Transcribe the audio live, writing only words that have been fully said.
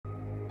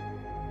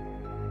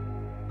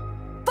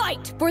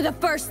fight for the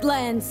First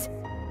Lands,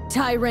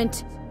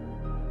 tyrant.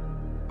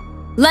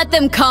 Let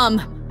them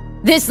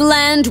come. This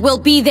land will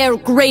be their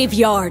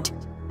graveyard.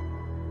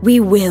 We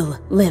will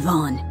live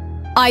on,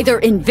 either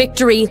in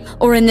victory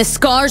or in the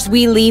scars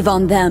we leave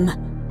on them.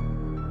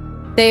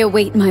 They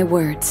await my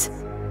words.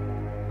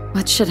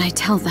 What should I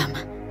tell them?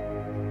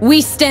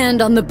 We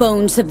stand on the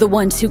bones of the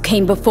ones who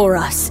came before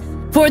us.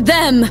 For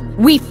them,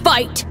 we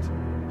fight!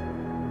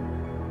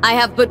 I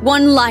have but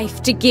one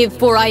life to give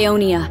for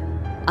Ionia.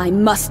 I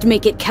must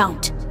make it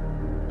count.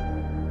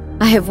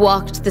 I have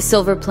walked the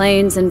silver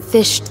plains and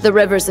fished the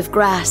rivers of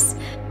grass.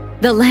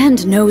 The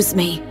land knows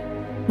me.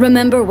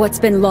 Remember what's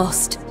been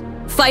lost.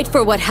 Fight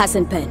for what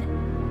hasn't been.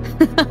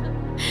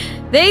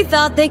 They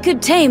thought they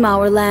could tame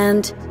our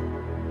land.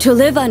 To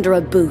live under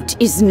a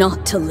boot is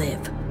not to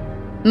live.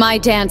 My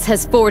dance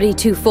has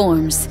 42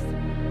 forms.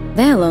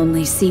 They'll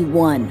only see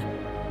one.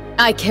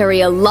 I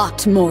carry a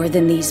lot more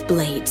than these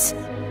blades.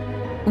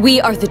 We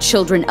are the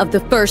children of the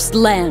First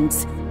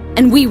Lands,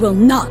 and we will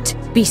not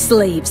be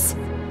slaves.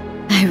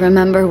 I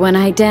remember when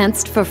I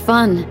danced for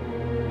fun.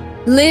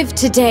 Live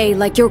today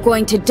like you're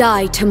going to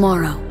die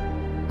tomorrow.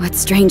 What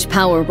strange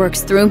power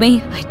works through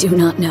me, I do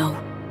not know.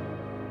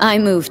 I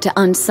move to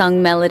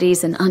unsung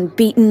melodies and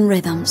unbeaten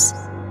rhythms.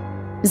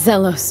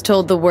 Zelos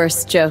told the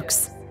worst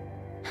jokes.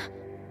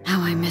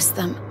 How I miss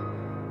them.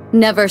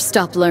 Never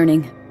stop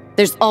learning.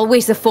 There's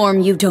always a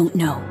form you don't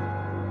know.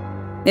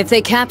 If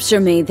they capture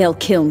me, they'll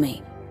kill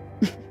me.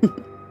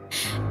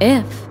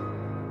 If.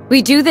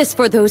 We do this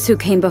for those who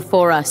came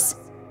before us,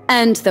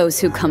 and those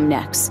who come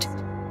next.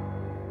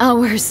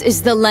 Ours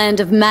is the land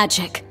of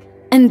magic,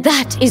 and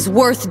that is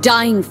worth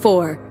dying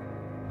for.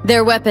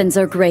 Their weapons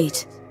are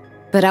great,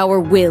 but our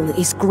will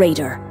is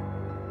greater.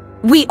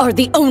 We are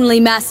the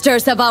only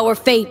masters of our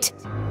fate.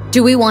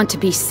 Do we want to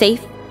be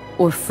safe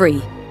or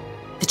free?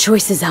 The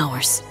choice is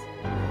ours.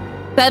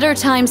 Better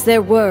times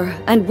there were,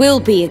 and will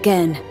be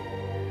again.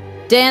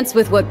 Dance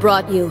with what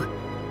brought you.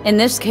 In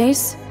this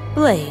case,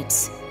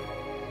 blades.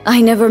 I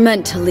never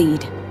meant to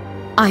lead.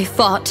 I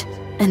fought,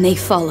 and they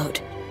followed.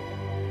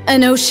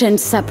 An ocean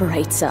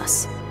separates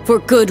us, for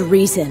good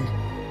reason.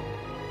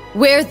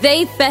 Where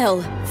they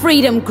fell,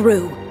 freedom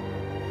grew.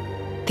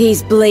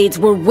 These blades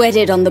were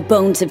wedded on the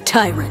bones of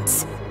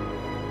tyrants.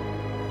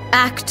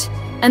 Act,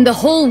 and the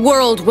whole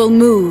world will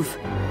move.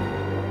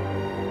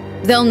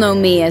 They'll know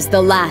me as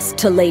the last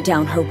to lay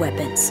down her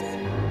weapons.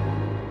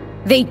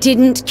 They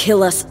didn't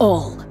kill us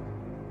all.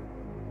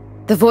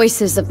 The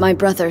voices of my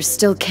brothers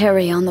still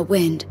carry on the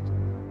wind.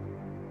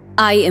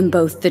 I am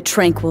both the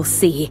tranquil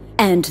sea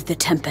and the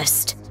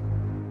tempest.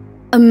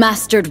 A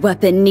mastered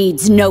weapon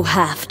needs no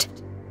haft.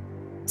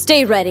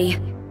 Stay ready,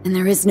 and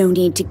there is no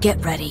need to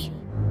get ready.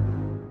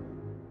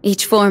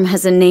 Each form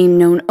has a name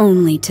known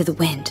only to the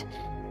wind.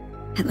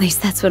 At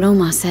least that's what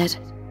Oma said.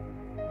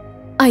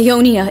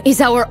 Ionia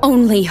is our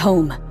only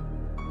home.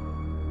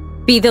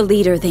 Be the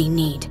leader they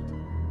need.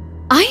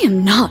 I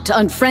am not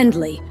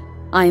unfriendly.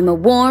 I am a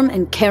warm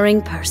and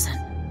caring person.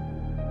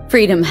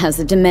 Freedom has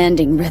a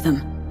demanding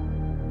rhythm.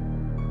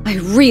 I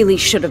really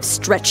should have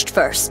stretched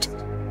first.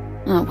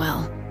 Oh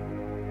well.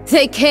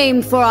 They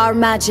came for our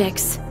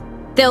magics.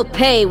 They'll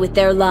pay with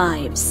their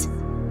lives.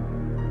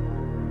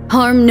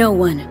 Harm no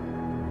one,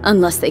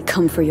 unless they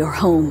come for your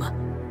home.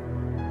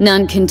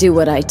 None can do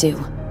what I do,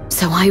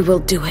 so I will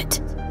do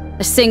it.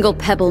 A single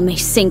pebble may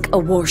sink a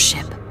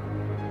warship,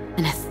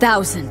 and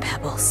 1,000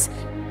 pebbles.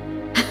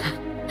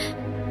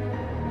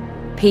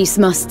 Peace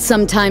must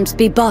sometimes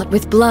be bought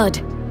with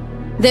blood.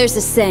 There's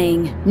a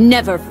saying,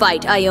 never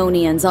fight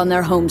Ionians on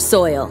their home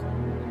soil.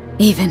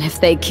 Even if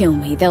they kill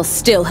me, they'll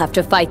still have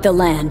to fight the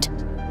land.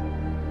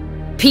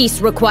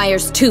 Peace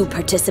requires 2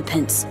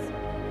 participants.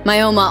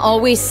 My Oma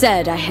always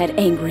said I had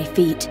angry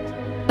feet.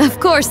 Of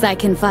course I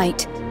can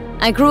fight.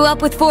 I grew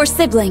up with 4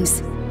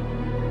 siblings.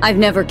 I've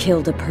never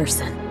killed a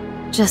person.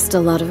 Just a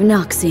lot of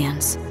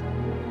Noxians.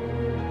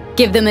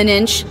 Give them an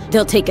inch,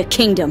 they'll take a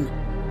kingdom.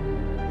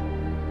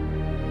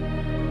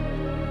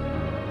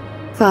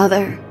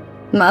 Father,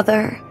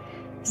 Mother,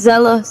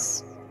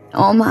 Zelos,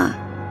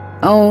 Oma,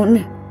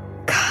 On,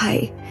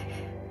 Kai,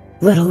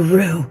 little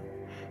Rue.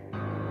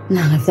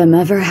 None of them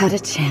ever had a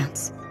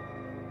chance.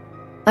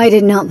 I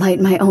did not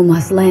light my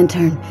Oma's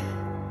lantern.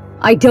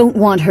 I don't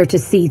want her to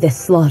see this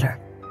slaughter.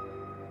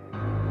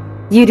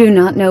 You do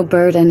not know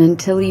burden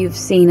until you've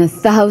seen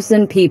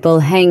 1,000 people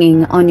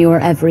hanging on your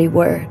every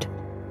word.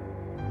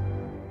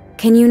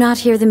 Can you not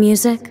hear the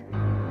music?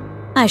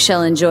 I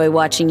shall enjoy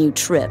watching you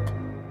trip.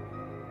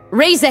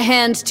 Raise a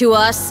hand to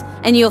us,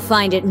 and you'll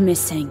find it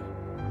missing.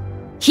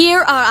 Here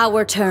are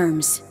our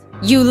terms.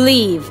 You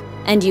leave,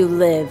 and you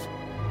live.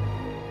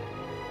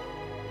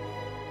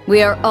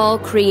 We are all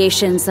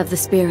creations of the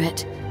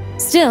Spirit.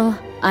 Still,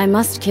 I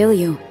must kill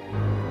you.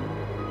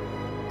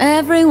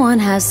 Everyone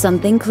has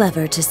something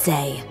clever to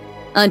say,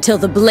 until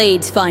the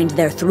blades find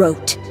their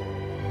throat.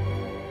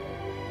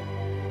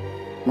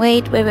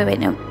 Wait,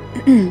 no.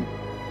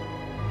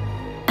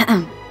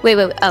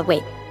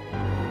 wait.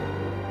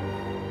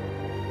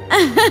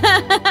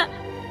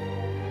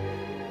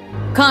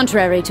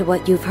 Contrary to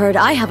what you've heard,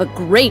 I have a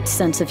great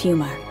sense of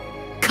humor.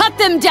 Cut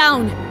them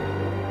down!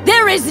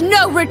 There is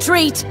no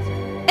retreat!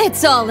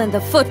 It's all in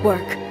the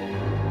footwork.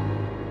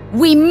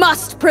 We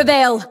must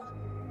prevail!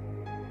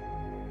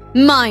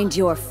 Mind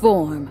your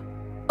form.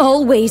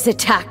 Always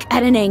attack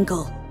at an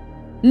angle.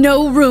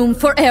 No room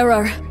for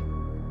error.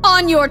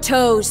 On your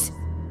toes.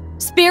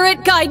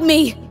 Spirit, guide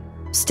me.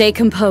 Stay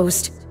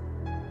composed.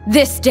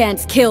 This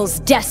dance kills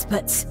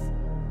despots.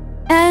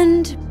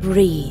 And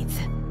breathe.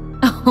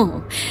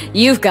 Oh,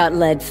 you've got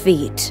lead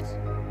feet.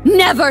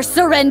 Never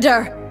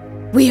surrender!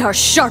 We are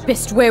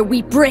sharpest where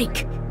we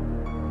break.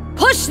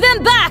 Push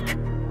them back!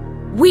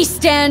 We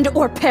stand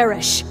or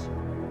perish.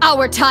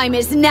 Our time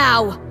is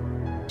now.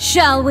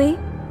 Shall we?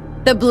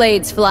 The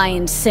blades fly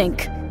in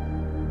sync.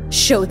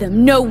 Show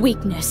them no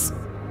weakness.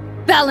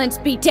 Balance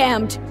be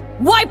damned.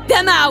 Wipe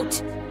them out!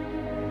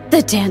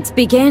 The dance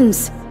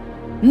begins.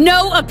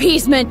 No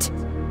appeasement.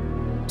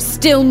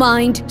 Still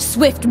mind,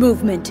 swift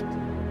movement.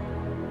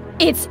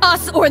 It's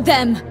us or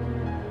them.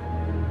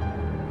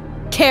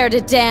 Care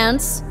to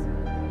dance?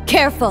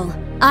 Careful,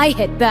 I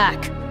hit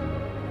back.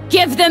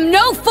 Give them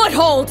no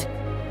foothold!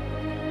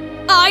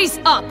 Eyes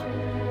up!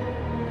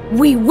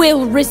 We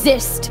will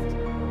resist.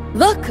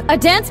 Look, a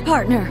dance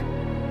partner.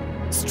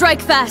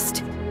 Strike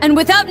fast, and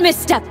without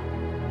misstep.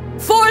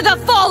 For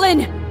the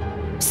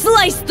fallen!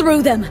 Slice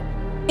through them!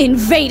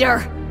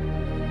 Invader!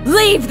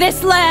 Leave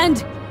this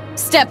land!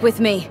 Step with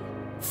me.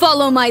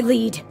 Follow my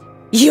lead.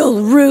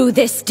 You'll rue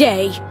this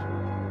day.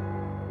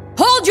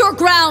 Hold your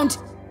ground!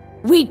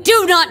 We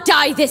do not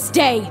die this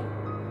day!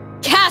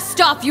 Cast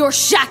off your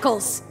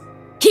shackles!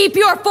 Keep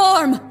your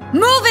form!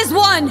 Move as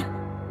one!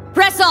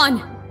 Press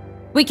on!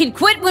 We can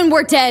quit when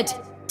we're dead.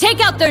 Take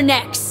out their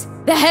necks.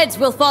 The heads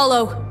will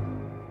follow.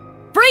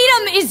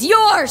 Freedom is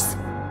yours!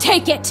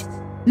 Take it!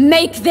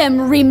 Make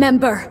them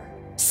remember,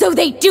 so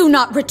they do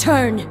not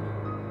return.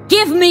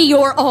 Give me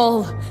your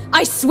all.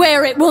 I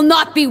swear it will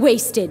not be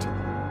wasted.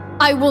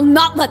 I will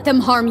not let them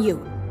harm you.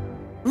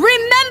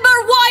 Remember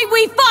why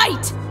we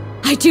fight!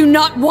 I do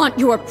not want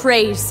your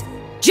praise.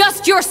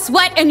 Just your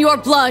sweat and your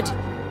blood.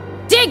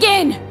 Dig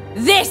in!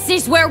 This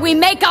is where we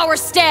make our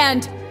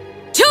stand.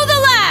 To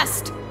the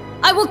last!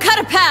 I will cut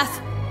a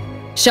path.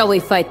 Shall we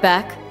fight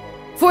back?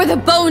 For the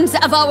bones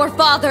of our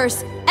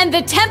fathers and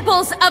the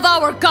temples of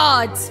our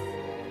gods.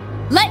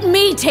 Let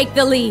me take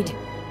the lead.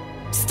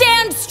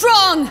 Stand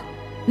strong!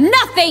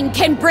 Nothing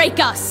can break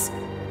us!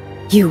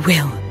 You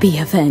will be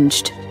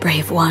avenged,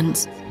 brave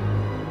ones.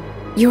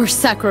 Your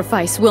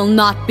sacrifice will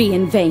not be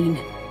in vain.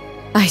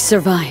 I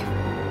survive,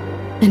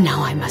 and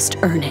now I must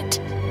earn it.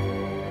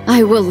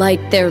 I will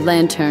light their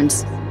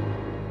lanterns.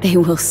 They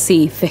will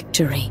see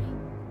victory.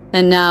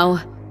 And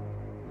now,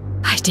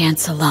 I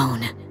dance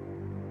alone.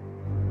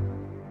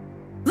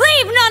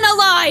 Leave none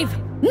alive!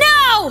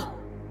 Now!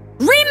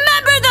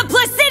 Remember the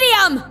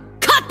Placidium!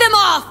 Cut them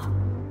off!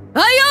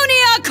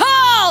 Ionia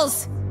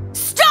calls!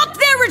 Stop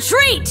their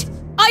retreat!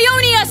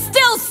 Ionia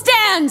still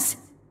stands!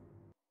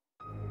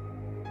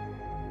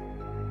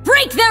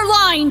 Break their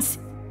lines!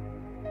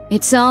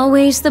 It's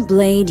always the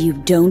blade you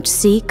don't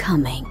see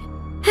coming.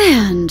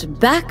 And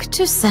back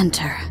to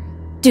center.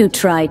 Do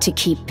try to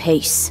keep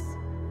pace.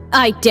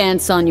 I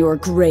dance on your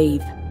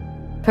grave.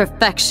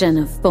 Perfection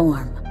of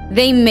form.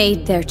 They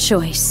made their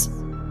choice.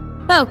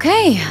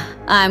 Okay,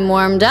 I'm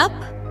warmed up.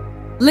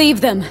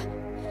 Leave them.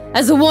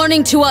 As a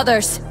warning to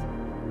others.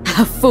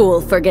 A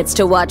fool forgets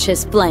to watch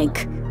his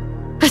flank.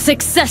 A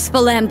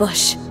successful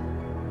ambush.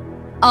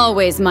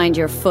 Always mind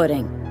your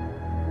footing.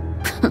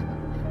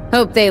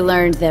 Hope they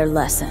learned their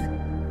lesson.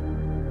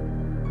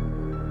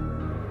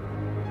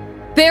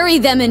 Bury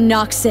them in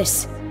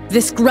Noxus.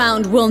 This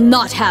ground will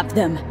not have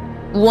them.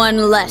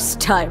 One less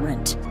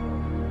tyrant.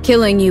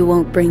 Killing you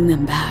won't bring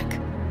them back.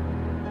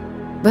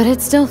 But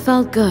it still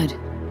felt good.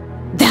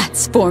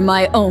 That's for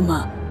my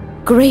Oma.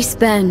 Grace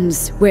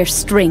bends where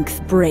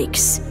strength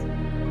breaks.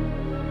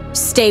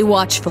 Stay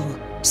watchful.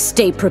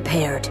 Stay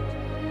prepared.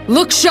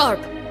 Look sharp!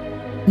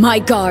 My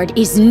guard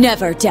is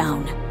never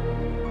down.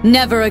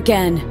 Never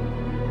again.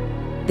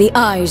 The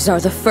eyes are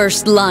the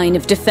first line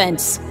of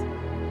defense.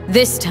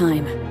 This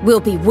time,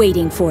 we'll be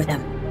waiting for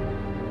them.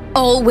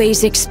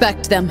 Always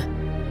expect them.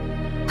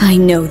 I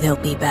know they'll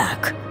be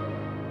back.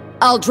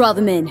 I'll draw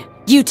them in.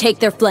 You take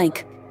their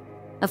flank.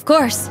 Of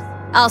course,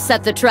 I'll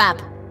set the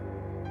trap.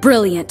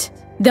 Brilliant.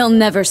 They'll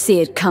never see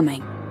it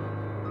coming.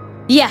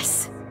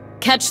 Yes,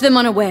 catch them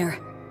unaware.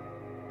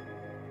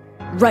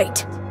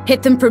 Right,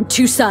 hit them from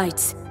two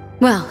sides.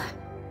 Well,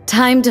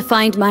 time to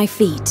find my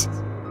feet.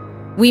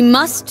 We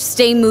must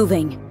stay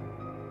moving.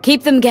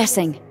 Keep them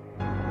guessing.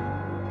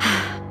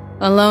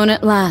 Alone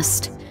at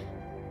last.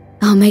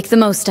 I'll make the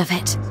most of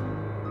it.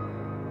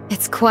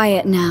 It's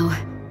quiet now.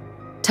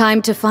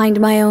 Time to find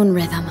my own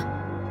rhythm.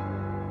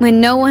 When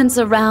no one's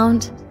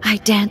around, I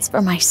dance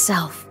for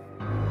myself.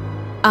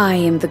 I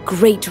am the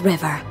great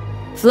river,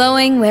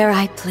 flowing where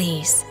I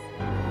please.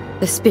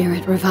 The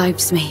spirit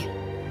revives me.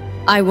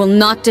 I will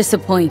not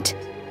disappoint.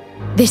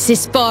 This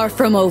is far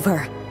from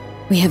over.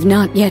 We have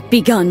not yet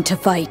begun to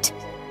fight.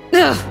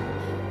 Ugh!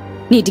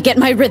 Need to get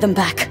my rhythm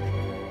back.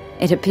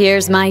 it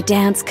appears my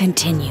dance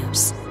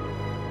continues.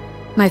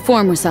 My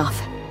form was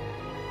off.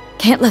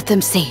 Can't let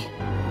them see.